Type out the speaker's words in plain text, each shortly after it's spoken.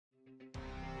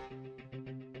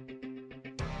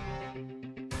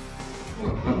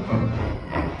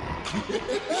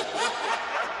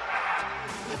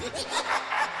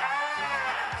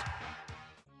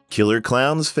Killer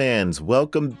Klowns fans,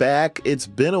 welcome back. It's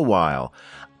been a while.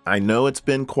 I know it's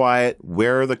been quiet.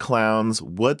 Where are the clowns?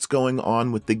 What's going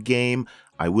on with the game?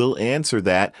 I will answer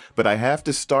that, but I have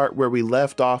to start where we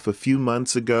left off a few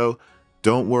months ago.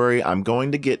 Don't worry, I'm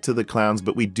going to get to the clowns,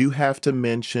 but we do have to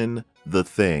mention The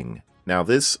Thing. Now,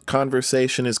 this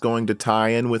conversation is going to tie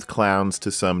in with clowns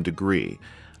to some degree.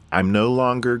 I'm no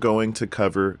longer going to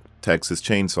cover Texas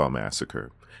Chainsaw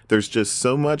Massacre. There's just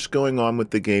so much going on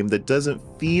with the game that doesn't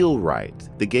feel right.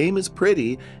 The game is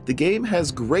pretty, the game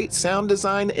has great sound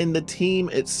design, and the team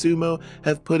at Sumo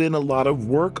have put in a lot of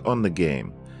work on the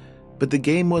game. But the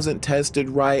game wasn't tested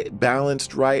right,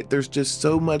 balanced right. There's just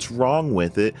so much wrong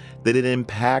with it that it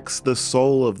impacts the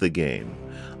soul of the game.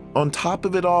 On top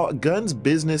of it all, Gun's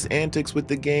business antics with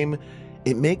the game,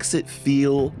 it makes it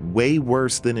feel way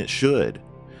worse than it should.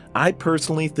 I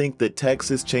personally think that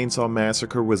Texas Chainsaw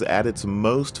Massacre was at its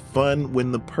most fun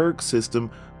when the perk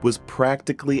system was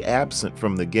practically absent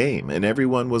from the game and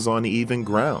everyone was on even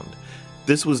ground.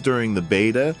 This was during the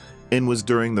beta and was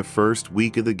during the first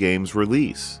week of the game's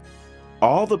release.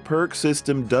 All the perk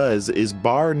system does is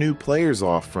bar new players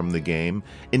off from the game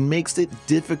and makes it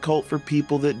difficult for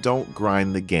people that don't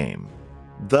grind the game.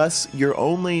 Thus, you're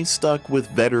only stuck with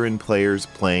veteran players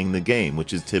playing the game,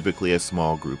 which is typically a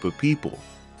small group of people.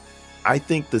 I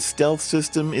think the stealth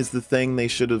system is the thing they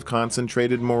should have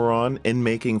concentrated more on and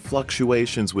making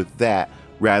fluctuations with that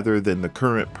rather than the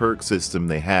current perk system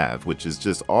they have, which is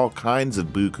just all kinds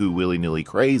of buku willy-nilly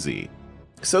crazy.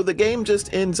 So the game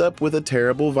just ends up with a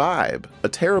terrible vibe, a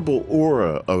terrible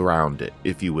aura around it,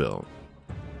 if you will.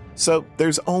 So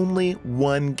there's only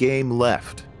one game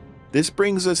left. This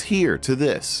brings us here to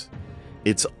this.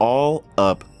 It's all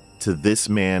up to this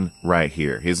man right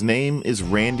here. His name is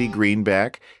Randy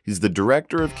Greenback. He's the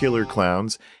director of Killer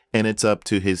Klowns, and it's up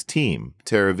to his team,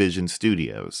 Teravision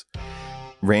Studios.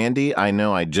 Randy, I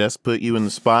know I just put you in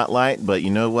the spotlight, but you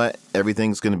know what?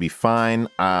 Everything's going to be fine.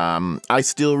 I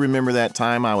still remember that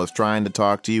time I was trying to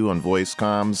talk to you on voice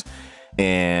comms,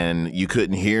 and you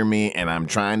couldn't hear me, and I'm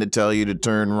trying to tell you to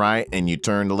turn right, and you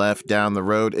turned left down the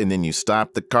road, and then you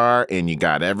stopped the car, and you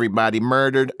got everybody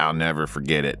murdered. I'll never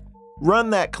forget it.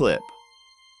 Run that clip.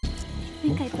 I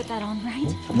think I put that on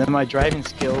right. And then my driving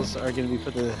skills are going to be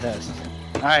put to the test.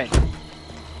 Alright,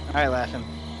 Laphin.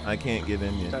 I can't get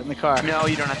in yet. Start in the car. No,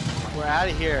 you don't have to. We're out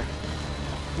of here.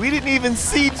 We didn't even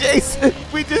see Jason.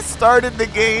 We just started the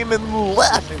game and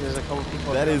left. There's a couple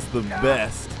people. That is the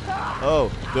best.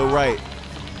 Oh, go right.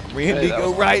 Randy,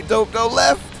 go right. Don't go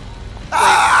left.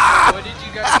 Wait, what did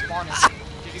you guys spawn in?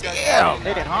 Did you guys spawn in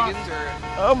Hey, huh? Higgins or?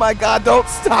 Oh my God, don't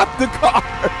stop the car.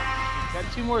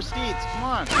 Got 2 more seats. Come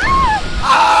on.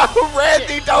 Oh,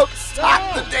 Randy, don't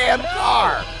stop the damn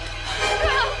car.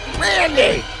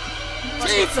 Randy.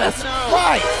 Jesus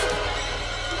Christ.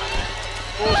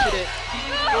 Bullshit.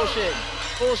 Bullshit.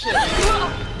 Bullshit.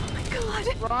 Oh my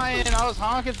God. Ryan, I was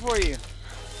honking for you.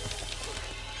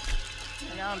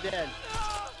 And now I'm dead.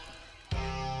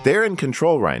 They're in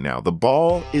control right now. The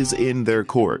ball is in their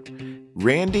court.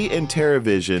 Randy and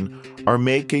Teravision are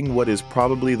making what is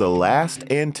probably the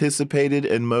last anticipated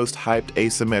and most hyped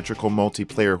asymmetrical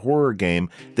multiplayer horror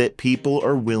game that people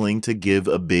are willing to give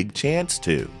a big chance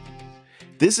to.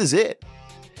 This is it.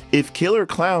 If Killer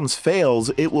Klowns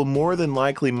fails, it will more than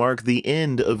likely mark the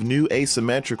end of new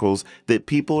asymmetricals that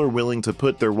people are willing to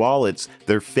put their wallets,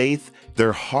 their faith,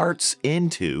 their hearts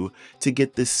into to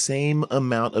get the same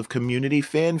amount of community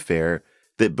fanfare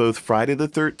that both Friday the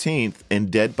 13th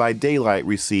and Dead by Daylight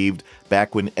received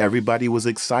back when everybody was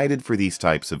excited for these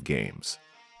types of games.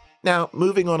 Now,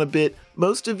 moving on a bit,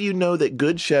 most of you know that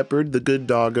Good Shepherd, the good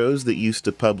doggos that used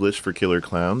to publish for Killer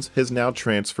Klowns, has now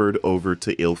transferred over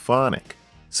to Illfonic.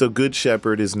 So Good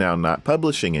Shepherd is now not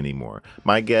publishing anymore.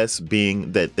 My guess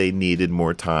being that they needed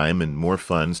more time and more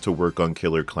funds to work on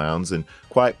Killer Klowns, and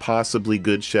quite possibly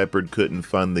Good Shepherd couldn't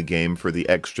fund the game for the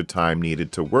extra time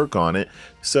needed to work on it.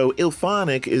 So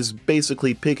Illfonic is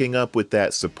basically picking up with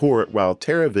that support while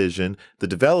Teravision, the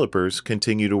developers,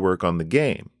 continue to work on the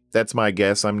game. That's my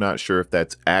guess. I'm not sure if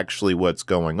that's actually what's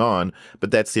going on,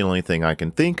 but that's the only thing I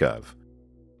can think of.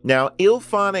 Now,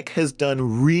 Illfonic has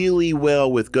done really well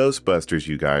with Ghostbusters,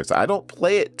 you guys. I don't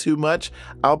play it too much.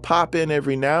 I'll pop in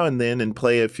every now and then and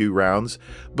play a few rounds,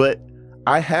 but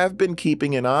I have been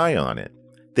keeping an eye on it.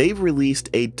 They've released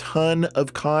a ton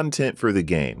of content for the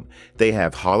game. They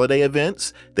have holiday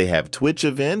events, they have Twitch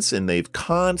events, and they've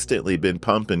constantly been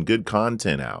pumping good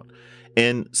content out.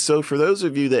 And so for those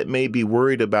of you that may be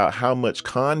worried about how much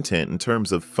content in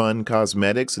terms of fun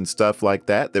cosmetics and stuff like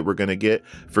that we're going to get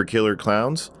for Killer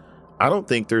Klowns, I don't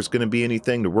think there's going to be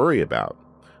anything to worry about.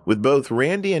 With both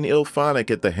Randy and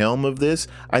Illfonic at the helm of this,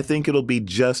 I think it'll be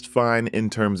just fine in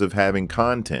terms of having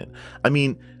content. I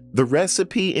mean, the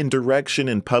recipe and direction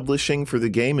and publishing for the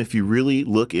game, if you really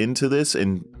look into this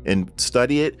and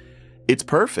study it, it's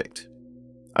perfect.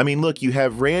 I mean, look, you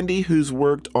have Randy, who's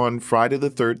worked on Friday the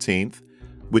 13th,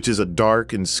 which is a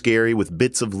dark and scary with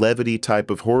bits of levity type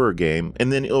of horror game,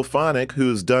 and then Illfonic,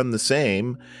 who's done the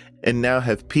same, and now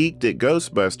have peaked at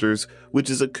Ghostbusters, which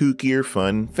is a kookier,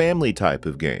 fun, family type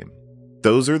of game.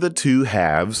 Those are the two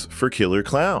halves for Killer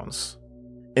Klowns.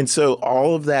 And so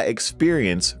all of that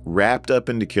experience wrapped up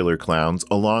into Killer Klowns,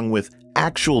 along with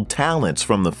actual talents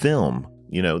from the film,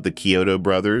 you know, the Chiodo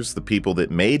Brothers, the people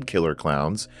that made Killer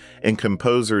Klowns, and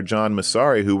composer John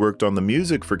Massari, who worked on the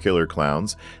music for Killer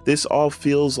Klowns, this all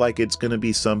feels like it's going to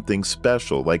be something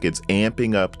special, like it's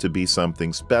amping up to be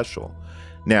something special.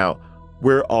 Now,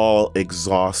 we're all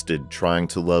exhausted trying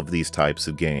to love these types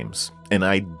of games, and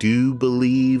I do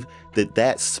believe that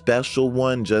that special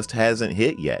one just hasn't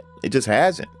hit yet. It just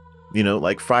hasn't. You know,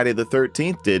 like Friday the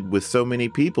 13th did with so many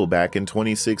people back in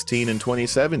 2016 and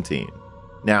 2017.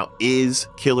 Now, is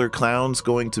Killer Klowns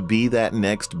going to be that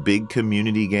next big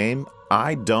community game?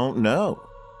 I don't know.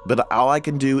 But all I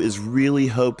can do is really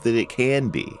hope that it can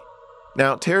be.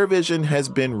 Now, Teravision has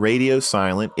been radio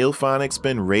silent. Illfonic's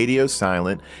been radio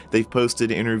silent. They've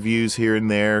posted interviews here and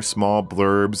there, small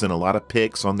blurbs, and a lot of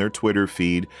pics on their Twitter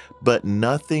feed, but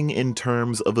nothing in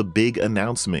terms of a big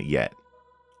announcement yet.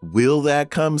 Will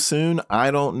that come soon?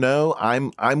 I don't know.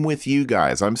 I'm with you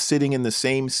guys. I'm sitting in the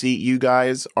same seat you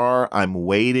guys are. I'm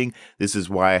waiting. This is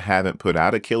why I haven't put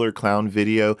out a Killer Clown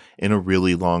video in a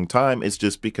really long time. It's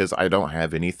just because I don't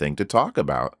have anything to talk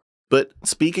about. But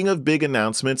speaking of big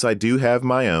announcements, I do have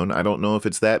my own. I don't know if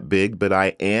it's that big, but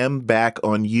I am back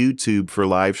on YouTube for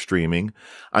live streaming.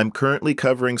 I'm currently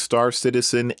covering Star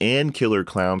Citizen and Killer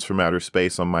Klowns from Outer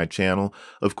Space on my channel.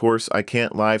 Of course, I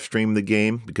can't live stream the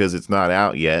game because it's not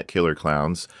out yet, Killer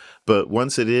Klowns. But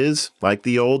once it is, like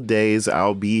the old days,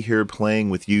 I'll be here playing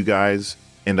with you guys.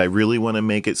 And I really want to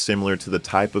make it similar to the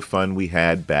type of fun we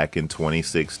had back in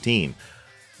 2016.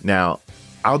 Now,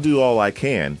 I'll do all I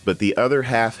can, but the other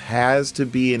half has to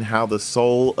be in how the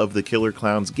soul of the Killer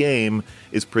Klowns game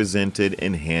is presented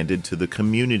and handed to the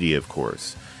community, of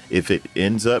course. If it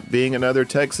ends up being another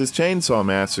Texas Chainsaw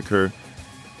Massacre,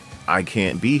 I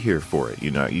can't be here for it. You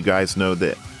know, you guys know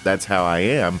that that's how I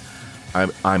am.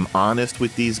 I'm honest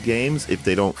with these games. If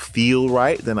they don't feel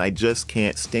right, then I just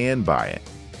can't stand by it.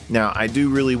 Now, I do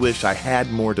really wish I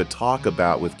had more to talk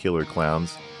about with Killer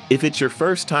Klowns. If it's your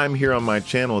first time here on my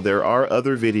channel, there are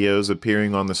other videos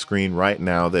appearing on the screen right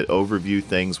now that overview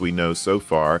things we know so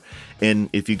far. And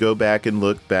if you go back and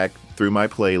look back through my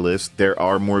playlist, there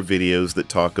are more videos that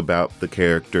talk about the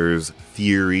characters,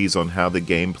 theories on how the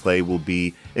gameplay will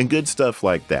be, and good stuff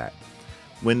like that.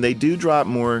 When they do drop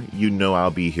more, you know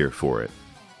I'll be here for it.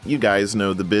 You guys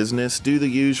know the business. Do the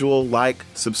usual: like,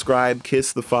 subscribe,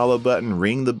 kiss the follow button,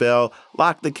 ring the bell,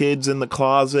 lock the kids in the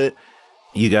closet.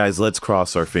 You guys, let's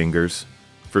cross our fingers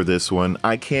for this one.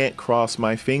 I can't cross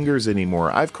my fingers anymore.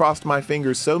 I've crossed my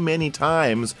fingers so many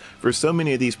times for so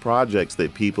many of these projects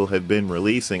that people have been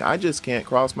releasing. I just can't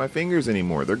cross my fingers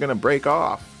anymore. They're going to break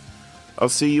off. I'll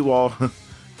see you all.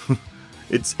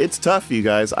 It's tough, you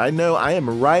guys. I know I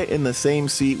am right in the same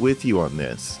seat with you on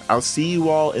this. I'll see you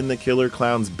all in the Killer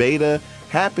Klowns beta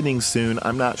happening soon.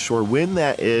 I'm not sure when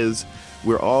that is.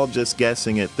 We're all just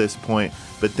guessing at this point.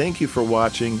 But thank you for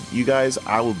watching. You guys,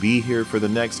 I will be here for the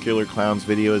next Killer Klowns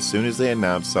video as soon as they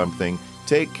announce something.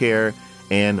 Take care,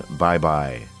 and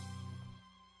bye-bye.